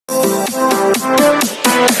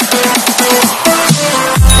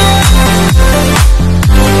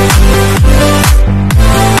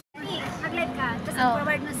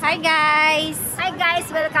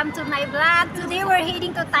my vlog. Today we're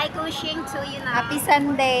heading to HONGKONG to, you know. Happy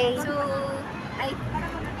Sunday. To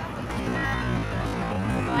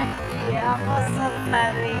Ako sa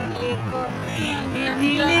sarili ko.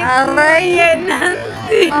 Aray yan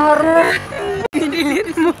natin. Aray.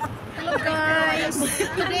 Pinilit mo. hello guys.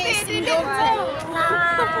 Today is single day.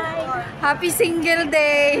 Happy single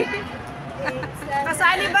day.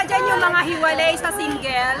 Kasali ba dyan yung mga hiwalay sa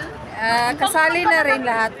single? Kasali na rin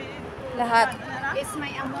lahat. Lahat. It's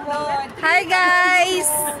my amor. Hi guys.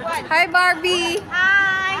 Hi Barbie.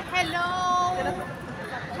 Hi. Hello.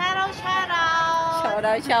 Shout out, shout out. Shout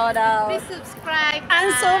out, shout out. Please subscribe.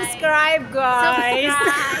 Unsubscribe, guys!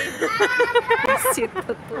 Si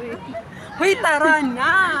Tutoy. Hoy, tara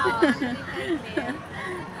na!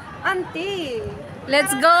 Auntie!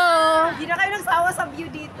 Let's go! Hindi na kayo nagsawa sa view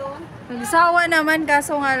dito. Nagsawa naman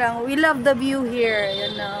kaso nga lang, we love the view here,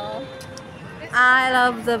 you know. I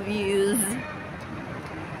love the views.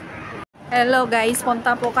 Hello guys,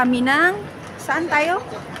 punta po kami ng... Saan tayo?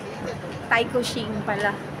 HONGKONG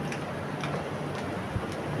pala.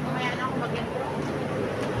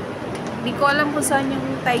 Hindi ko alam kung saan yung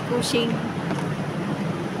HONGKONG.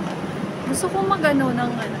 Gusto ko magano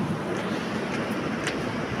ng ano.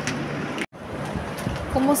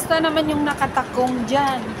 Kumusta naman yung nakatakong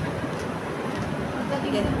dyan?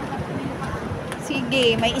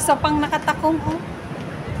 Sige, may isa pang nakatakong oh.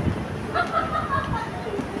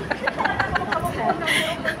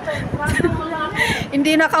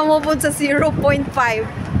 Hindi nakamubod sa 0.5.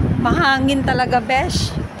 Mahangin talaga,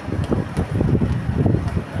 besh.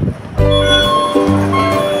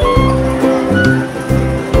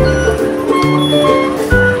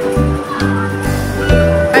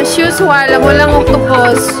 As usual, walang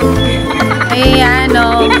octopus. Ayan,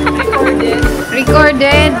 o.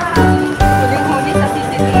 Recorded. Huling-huli sa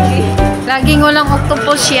CCTV. Laging walang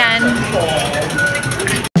octopus yan.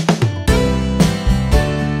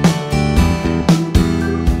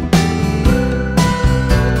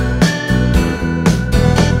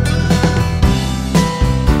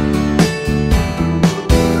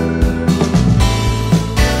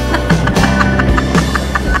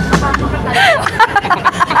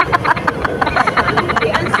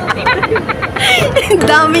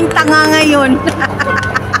 Daming tanga ngayon.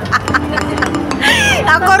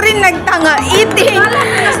 Ako rin nagtanga. Eating.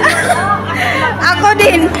 Ako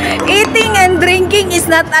din. Eating and drinking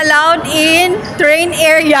is not allowed in train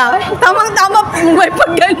area. Tamang-tama po may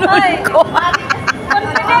pag-ganon ko.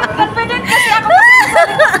 Confident kasi ako.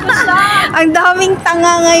 Ang daming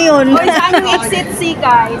tanga ngayon. Hoy, saan yung exit C,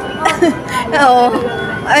 guys? Oo.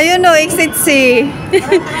 Ayun o, exit C.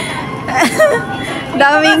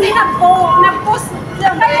 Daming... Kasi nag-post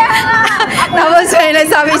lang. Kaya nga. Tapos may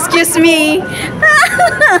nagsabi, excuse me.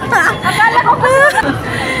 Akala ko pa.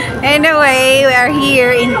 Anyway, we are here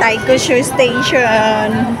in HONGKONG Station.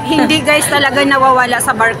 Hindi guys talaga nawawala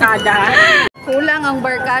sa barkada. Kulang ang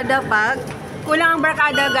barkada pag Kulang ang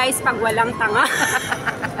barkada guys pag walang tanga.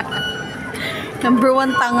 number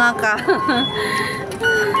 1 tanga ka.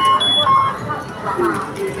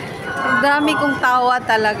 Ang dami kong tawa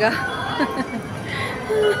talaga.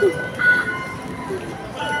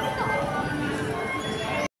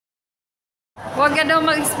 Huwag ka daw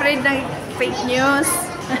mag-spread ng fake news.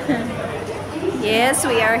 Yes,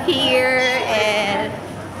 we are here at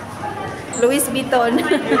Louis Vuitton.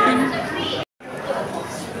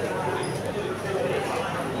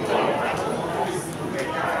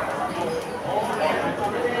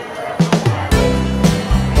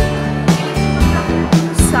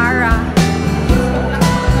 Sarah.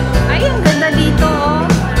 Ay, ang ganda dito oh.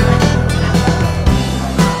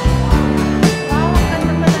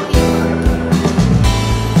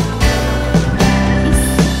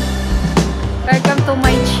 Welcome to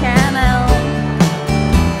my channel.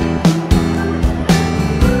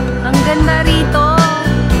 Ang ganda rito.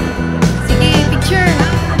 Sige, picture.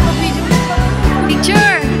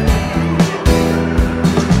 Picture.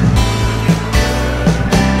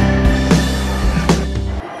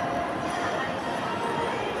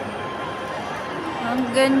 Ang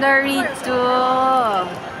ganda rito.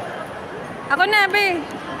 Ako na, be.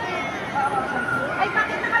 Ay,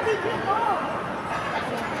 bakit naka-video ko?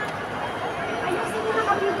 Ayusin mo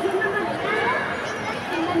naka-video naman.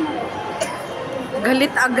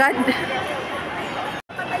 Galit agad.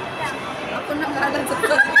 Ako na galang sa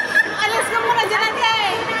Alas ka muna dyan, ate!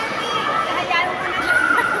 Hayaan mo na dyan.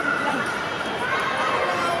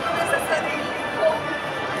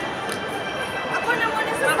 Ako na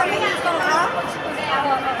muna sa sarili ko, ha? Sige,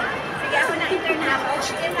 ako na. Enter na ako.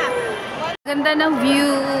 Sige na. Ganda ng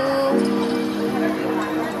view.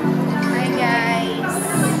 Hi guys.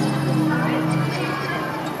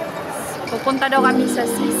 Pupunta daw kami sa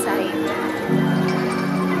seaside.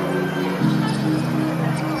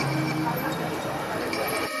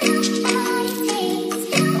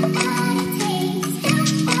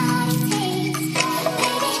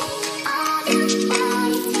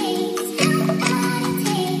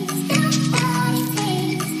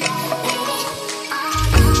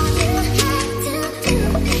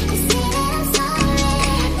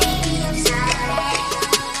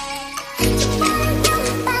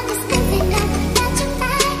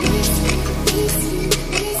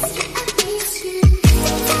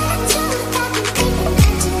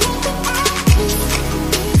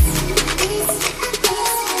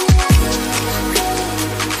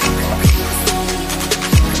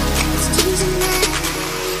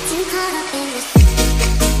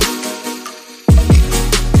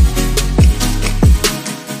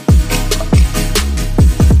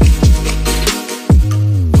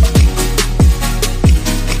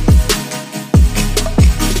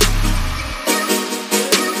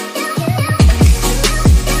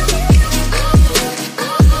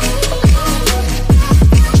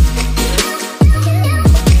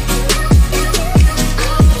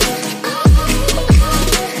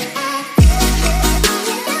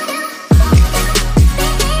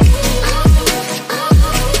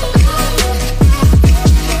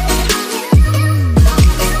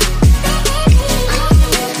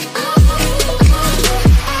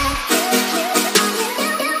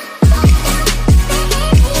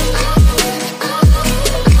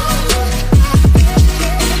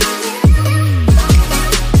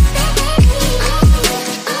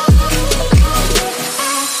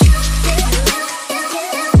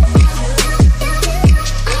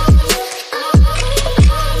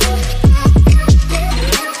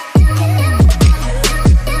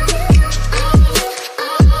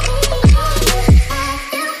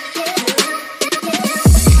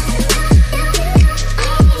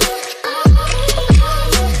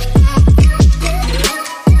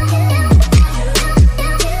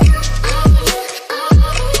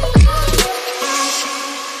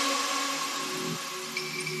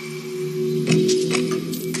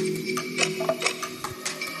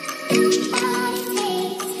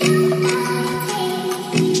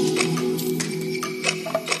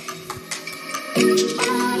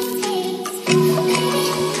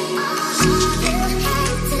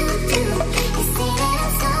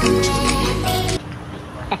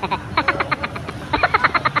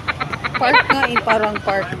 Park nga eh, parang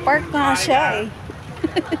park. Park nga siya eh.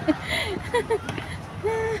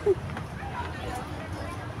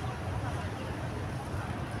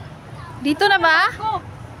 Dito na ba?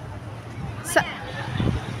 Sa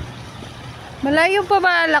malayo pa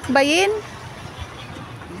ba lakbayin?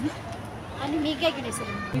 Ano migay ko na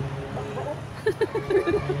sila?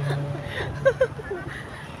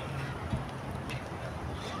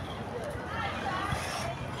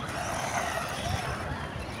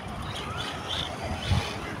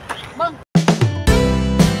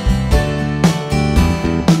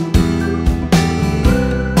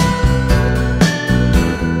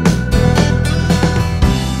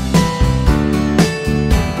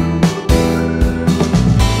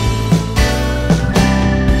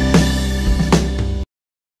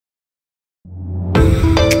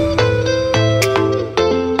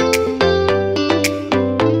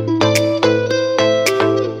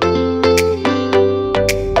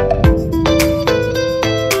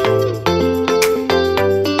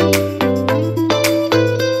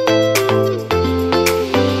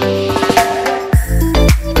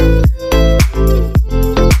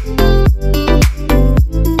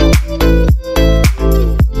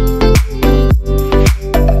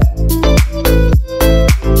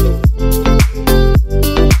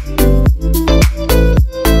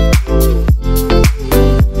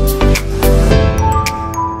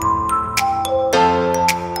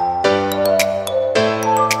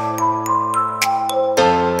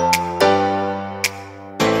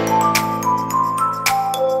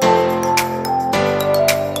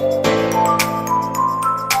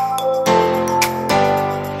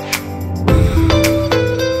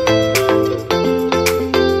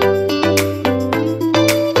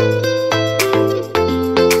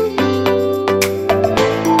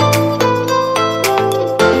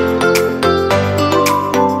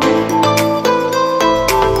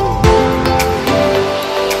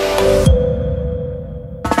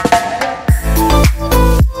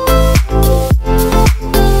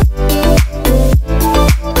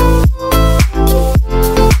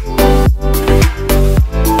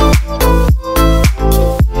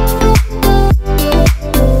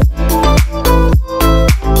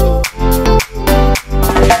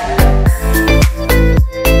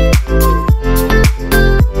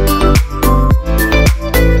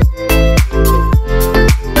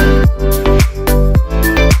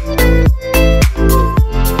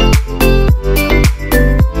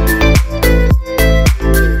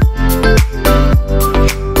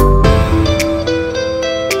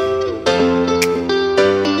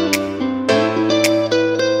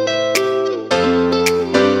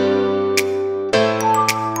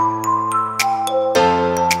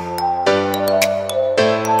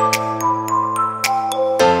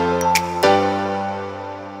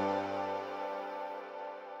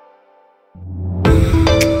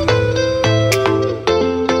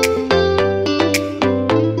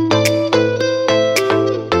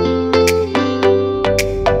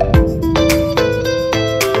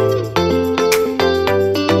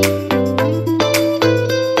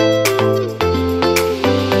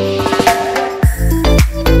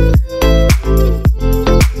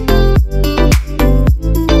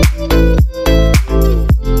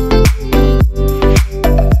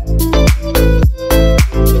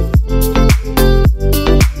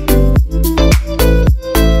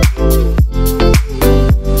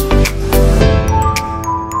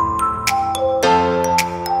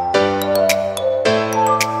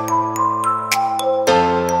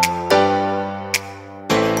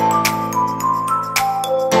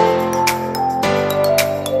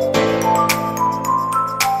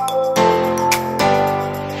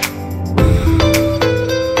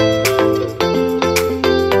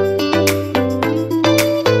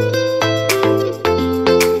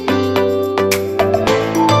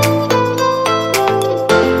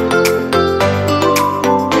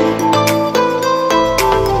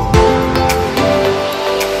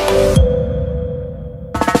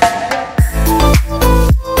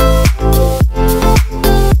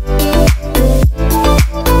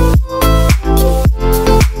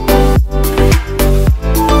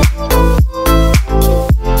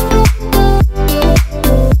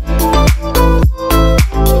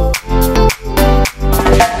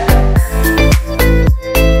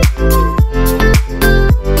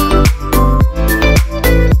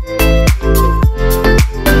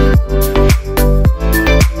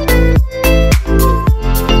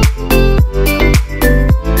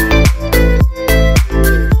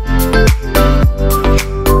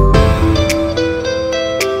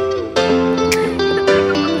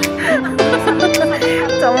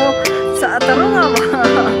 Taro nga ba?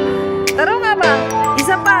 Taro nga ba?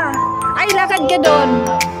 Isa pa. Ay, lakad ka doon.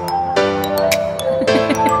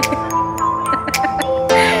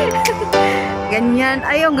 Ganyan.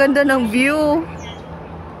 Ay, ang ganda ng view.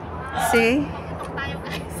 See?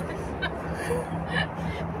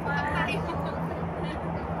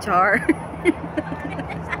 Char.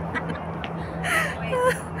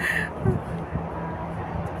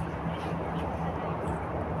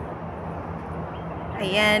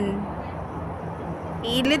 Ayan.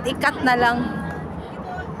 Ilit ikat na lang.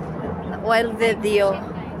 While video.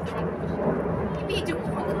 I-video ko.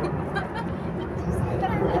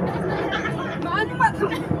 Paano ba?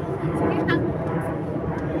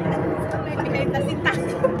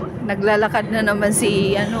 Naglalakad na naman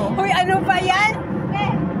si ano. Hoy, ano ba yan?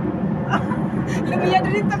 Lumiyado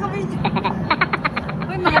rin ito kami.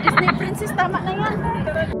 Hoy, mga Disney princess, tama na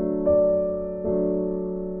yan.